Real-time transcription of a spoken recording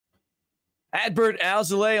Adbert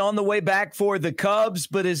Alzolay on the way back for the Cubs,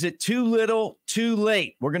 but is it too little, too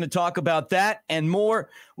late? We're going to talk about that and more.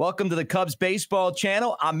 Welcome to the Cubs Baseball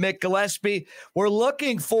Channel. I'm Mick Gillispie. We're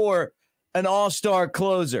looking for an all-star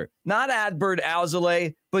closer, not Adbert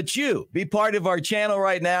Alzolay, but you. Be part of our channel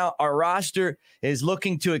right now. Our roster is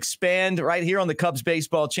looking to expand right here on the Cubs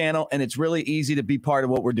Baseball Channel, and it's really easy to be part of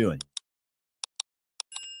what we're doing.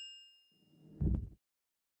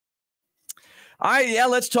 All right, yeah,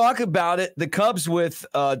 let's talk about it. The Cubs with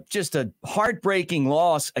just a heartbreaking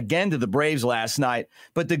loss again to the Braves last night.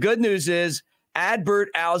 But the good news is Adbert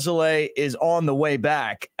Alzolay is on the way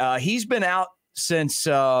back. He's been out since,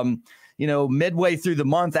 midway through the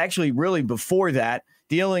month, actually really before that,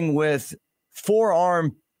 dealing with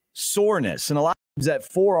forearm soreness. And a lot of times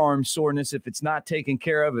that forearm soreness, if it's not taken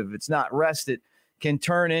care of, if it's not rested, can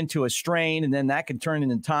turn into a strain, and then that can turn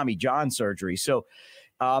into Tommy John surgery. So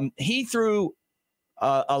he threw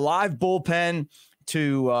a live bullpen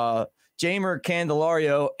to Jeimer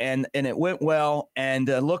Candelario, and it went well. And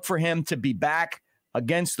look for him to be back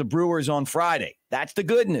against the Brewers on Friday. That's the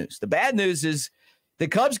good news. The bad news is the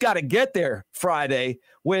Cubs got to get there Friday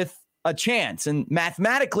with a chance, and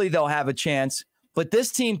mathematically they'll have a chance. But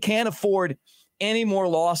this team can't afford any more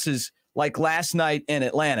losses like last night in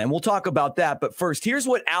Atlanta, and we'll talk about that. But first, here's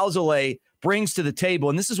what Alzolay brings to the table,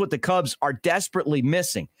 and this is what the Cubs are desperately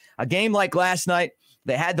missing. A game like last night,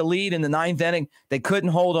 they had the lead in the ninth inning. They couldn't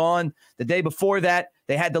hold on. The day before that,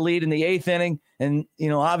 they had the lead in the eighth inning. And,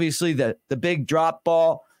 obviously the big drop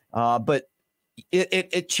ball. But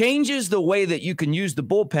it changes the way that you can use the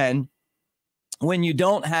bullpen when you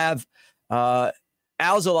don't have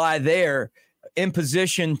Alzolay there in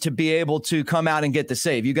position to be able to come out and get the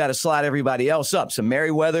save. You got to slide everybody else up. So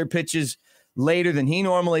Merriweather pitches later than he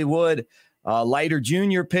normally would. Leiter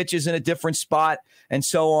Jr. pitches in a different spot, and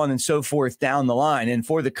so on and so forth down the line. And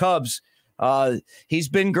for the Cubs, he's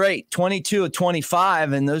been great, 22 of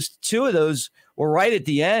 25, and those two of those were right at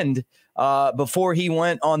the end before he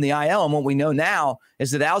went on the IL. And what we know now is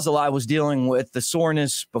that Alzolay was dealing with the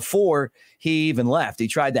soreness before he even left. He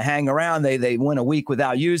tried to hang around. They went a week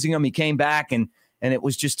without using him. He came back, and it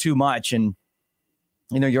was just too much. And,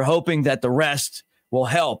 you're hoping that the rest will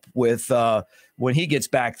help with when he gets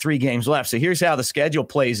back, 3 games left. So here's how the schedule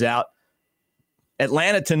plays out.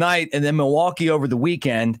 Atlanta tonight, and then Milwaukee over the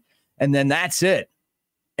weekend, and then that's it.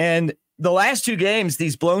 And the last 2 games,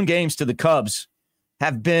 these blown games to the Cubs,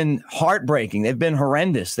 have been heartbreaking. They've been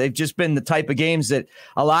horrendous. They've just been the type of games that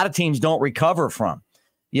a lot of teams don't recover from.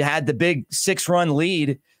 You had the big 6-run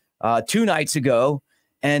lead 2 nights ago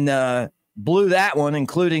and blew that one,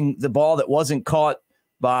 including the ball that wasn't caught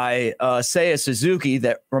by Seiya Suzuki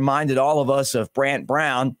that reminded all of us of Brant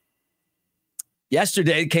Brown.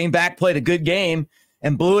 Yesterday, came back, played a good game,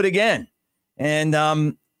 and blew it again.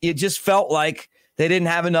 And it just felt like they didn't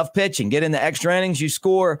have enough pitching. Get in the extra innings, you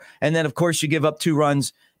score, and then, of course, you give up 2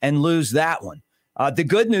 runs and lose that one. The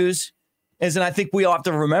good news is, and I think we all have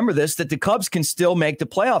to remember this, that the Cubs can still make the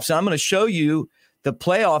playoffs. And I'm going to show you the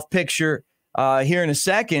playoff picture here in a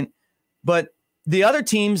second. But the other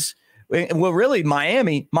teams, well, really,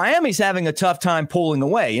 Miami's having a tough time pulling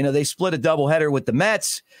away. They split a doubleheader with the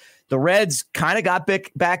Mets. The Reds kind of got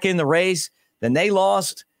back in the race. Then they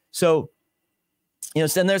lost. So,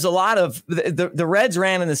 then there's a lot of the Reds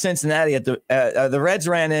ran into Cincinnati the Reds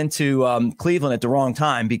ran into Cleveland at the wrong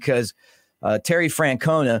time because Terry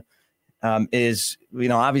Francona is,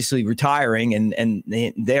 obviously retiring, and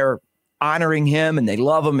they're honoring him and they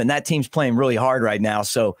love him, and that team's playing really hard right now.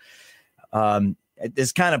 So,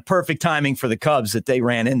 it's kind of perfect timing for the Cubs that they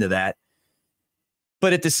ran into that.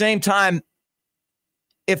 But at the same time,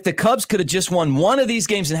 if the Cubs could have just won one of these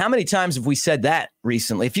games, and how many times have we said that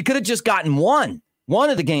recently? If you could have just gotten one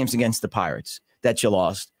of the games against the Pirates that you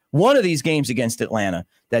lost, one of these games against Atlanta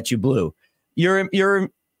that you blew, you're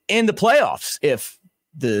in the playoffs if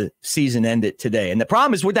the season ended today. And the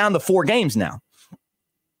problem is we're down to 4 games now.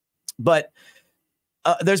 But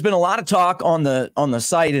there's been a lot of talk on the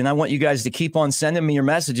site, and I want you guys to keep on sending me your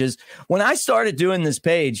messages. When I started doing this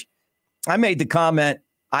page, I made the comment,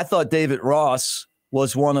 I thought David Ross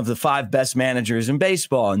was one of the 5 best managers in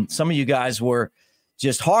baseball, and some of you guys were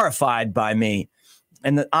just horrified by me.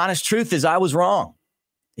 And the honest truth is I was wrong.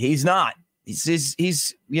 He's not. He's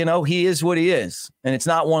he is what he is, and it's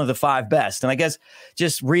not one of the 5 best. And I guess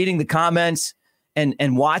just reading the comments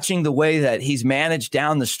and watching the way that he's managed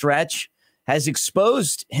down the stretch has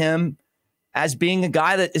exposed him as being a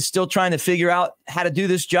guy that is still trying to figure out how to do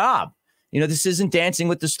this job. This isn't Dancing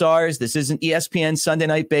with the Stars. This isn't ESPN Sunday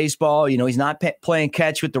Night Baseball. He's not playing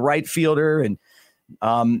catch with the right fielder. And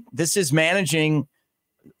this is managing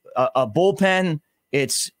a bullpen.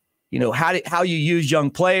 It's how you use young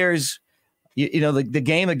players. The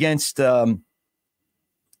game against the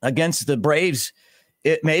Braves,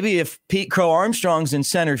 maybe if Pete Crow Armstrong's in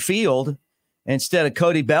center field instead of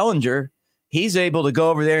Cody Bellinger, he's able to go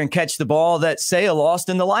over there and catch the ball that Seiya lost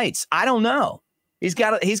in the lights. I don't know. He's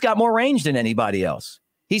got more range than anybody else.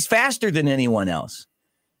 He's faster than anyone else.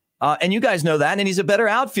 And you guys know that. And he's a better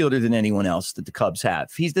outfielder than anyone else that the Cubs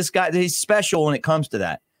have. He's this guy. He's special when it comes to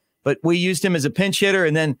that. But we used him as a pinch hitter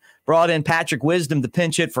and then brought in Patrick Wisdom to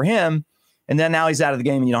pinch hit for him. And then now he's out of the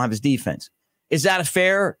game and you don't have his defense. Is that a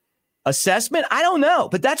fair assessment? I don't know.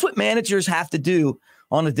 But that's what managers have to do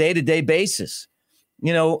on a day-to-day basis.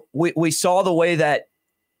 We saw the way that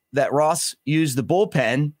Ross used the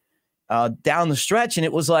bullpen down the stretch, and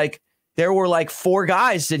it was like there were like 4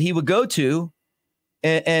 guys that he would go to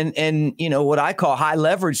and what I call high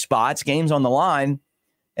leverage spots, games on the line.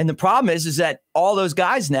 And the problem is that all those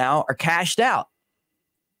guys now are cashed out.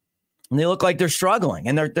 And they look like they're struggling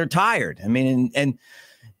and they're tired. I mean, and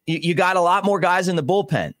you got a lot more guys in the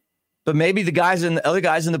bullpen, but maybe the other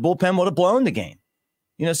guys in the bullpen would have blown the game.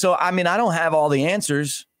 So, I mean, I don't have all the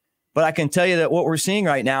answers, but I can tell you that what we're seeing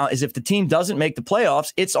right now is if the team doesn't make the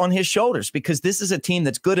playoffs, it's on his shoulders because this is a team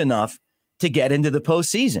that's good enough to get into the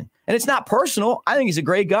postseason. And it's not personal. I think he's a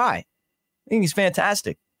great guy. I think he's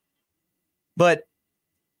fantastic. But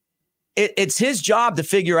it's his job to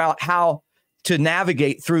figure out how to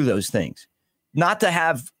navigate through those things, not to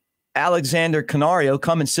have Alexander Canario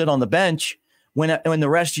come and sit on the bench when the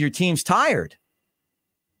rest of your team's tired.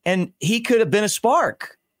 And he could have been a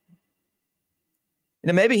spark.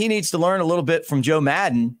 Maybe he needs to learn a little bit from Joe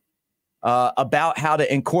Madden about how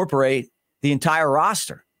to incorporate the entire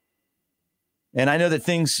roster. And I know that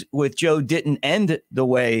things with Joe didn't end the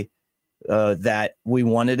way that we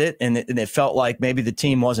wanted it. And it felt like maybe the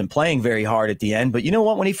team wasn't playing very hard at the end. But you know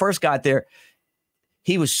what? When he first got there,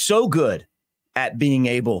 he was so good at being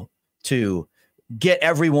able to get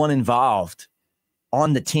everyone involved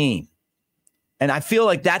on the team. And I feel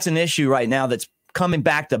like that's an issue right now that's coming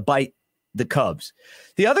back to bite the Cubs.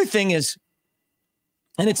 The other thing is,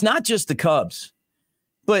 and it's not just the Cubs,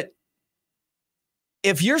 but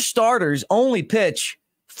if your starters only pitch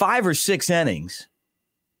 5 or 6 innings,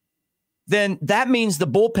 then that means the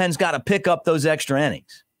bullpen's got to pick up those extra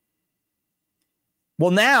innings. Well,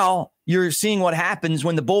 now you're seeing what happens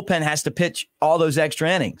when the bullpen has to pitch all those extra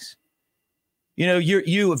innings. You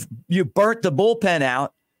burnt the bullpen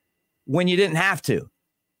out when you didn't have to.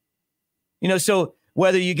 So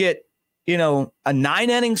whether you get, a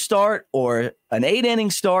 9-inning start or an 8-inning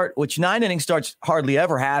start, which 9-inning starts hardly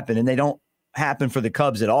ever happen, and they don't happen for the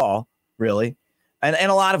Cubs at all, really. And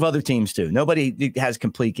a lot of other teams too. Nobody has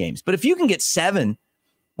complete games. But if you can get 7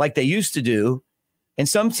 like they used to do, and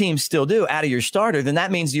some teams still do, out of your starter, then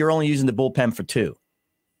that means you're only using the bullpen for 2.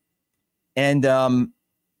 And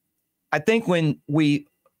I think when we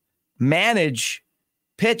manage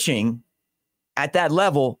pitching at that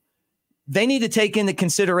level, they need to take into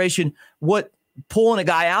consideration what pulling a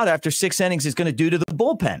guy out after 6 innings is going to do to the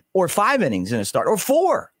bullpen, or 5 innings in a start, or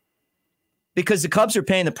 4, because the Cubs are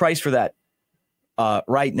paying the price for that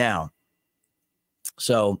right now.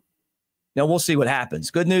 So, we'll see what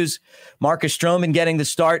happens. Good news, Marcus Stroman getting the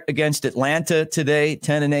start against Atlanta today,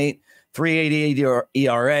 10-8, 3.88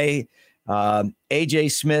 ERA.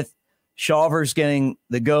 AJ Smith, Shawver's getting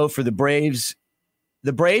the go for the Braves.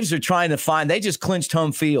 The Braves are trying to they just clinched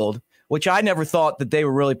home field, which I never thought that they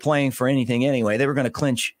were really playing for anything anyway. They were going to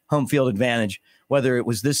clinch home field advantage, whether it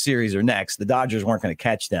was this series or next. The Dodgers weren't going to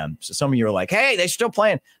catch them. So some of you are like, hey, they're still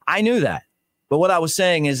playing. I knew that. But what I was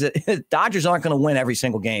saying is that Dodgers aren't going to win every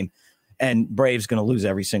single game and Braves going to lose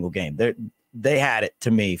every single game. They had it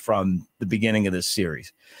to me from the beginning of this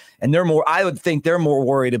series. And I would think they're more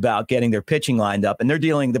worried about getting their pitching lined up. And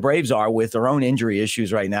the Braves are, with their own injury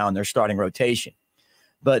issues right now in their starting rotation.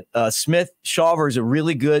 But Smith Shawver is a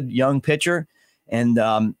really good young pitcher, and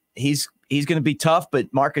he's going to be tough.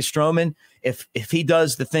 But Marcus Stroman, if he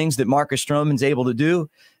does the things that Marcus Stroman's able to do,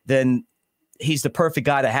 then he's the perfect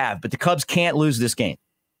guy to have. But the Cubs can't lose this game.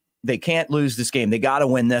 They can't lose this game. They got to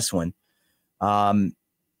win this one.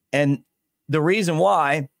 And the reason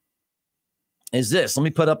why is this. Let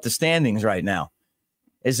me put up the standings right now.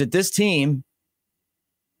 Is that this team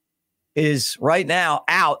is right now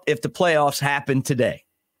out if the playoffs happen today,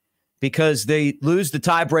 because they lose the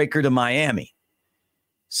tiebreaker to Miami.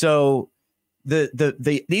 So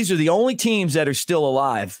these are the only teams that are still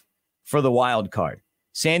alive for the wild card.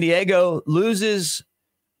 San Diego loses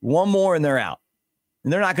one more and they're out.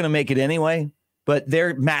 And they're not going to make it anyway, but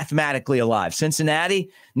they're mathematically alive.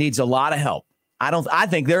 Cincinnati needs a lot of help. I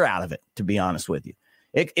think they're out of it, to be honest with you.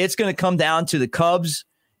 It's going to come down to the Cubs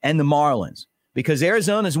and the Marlins, because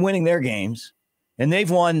Arizona's winning their games, and they've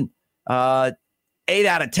won 8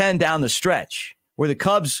 out of 10 down the stretch, where the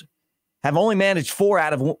Cubs have only managed 4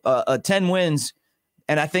 out of 10 wins,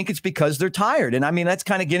 and I think it's because they're tired. And, I mean, that's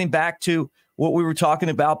kind of getting back to what we were talking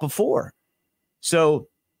about before. So,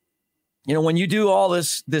 you know, when you do all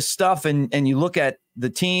this stuff and you look at the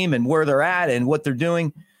team and where they're at and what they're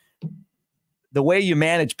doing, the way you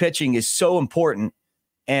manage pitching is so important.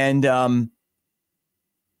 And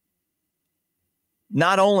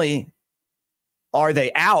not only are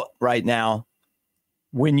they out right now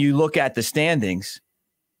when you look at the standings,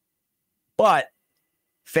 but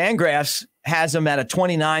Fangraphs has them at a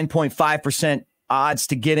 29.5% odds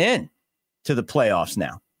to get in to the playoffs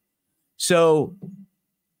now. So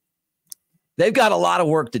they've got a lot of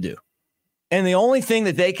work to do. And the only thing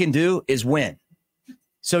that they can do is win.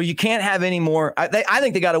 So you can't have any more. I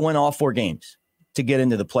think they got to win all 4 games to get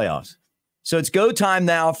into the playoffs. So it's go time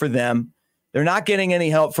now for them. They're not getting any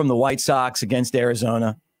help from the White Sox against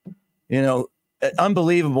Arizona. You know,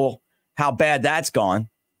 unbelievable how bad that's gone.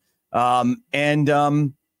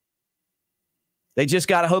 They just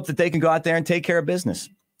got to hope that they can go out there and take care of business.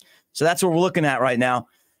 So that's what we're looking at right now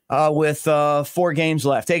with 4 games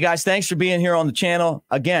left. Hey, guys, thanks for being here on the channel.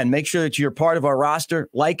 Again, make sure that you're part of our roster.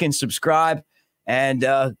 Like and subscribe, and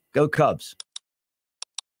go Cubs.